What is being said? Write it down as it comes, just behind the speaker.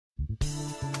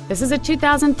This is a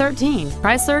 2013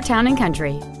 Chrysler Town &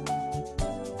 Country.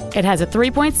 It has a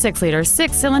 3.6-liter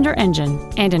six-cylinder engine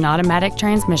and an automatic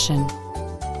transmission.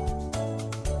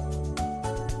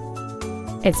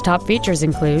 Its top features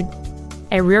include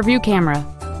a rear-view camera,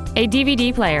 a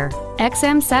DVD player,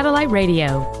 XM satellite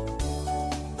radio,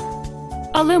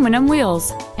 aluminum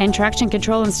wheels, and traction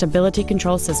control and stability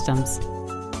control systems.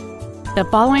 The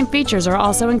following features are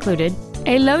also included: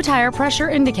 a low tire pressure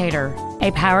indicator,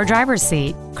 a power driver's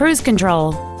seat, cruise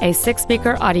control, a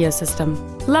 6-speaker audio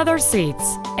system, leather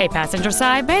seats, a passenger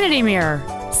side vanity mirror,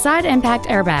 side impact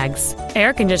airbags,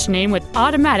 air conditioning with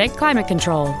automatic climate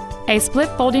control, a split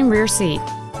folding rear seat,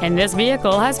 and this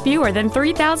vehicle has fewer than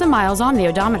 3,000 miles on the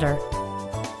odometer.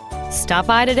 Stop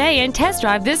by today and test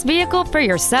drive this vehicle for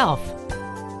yourself.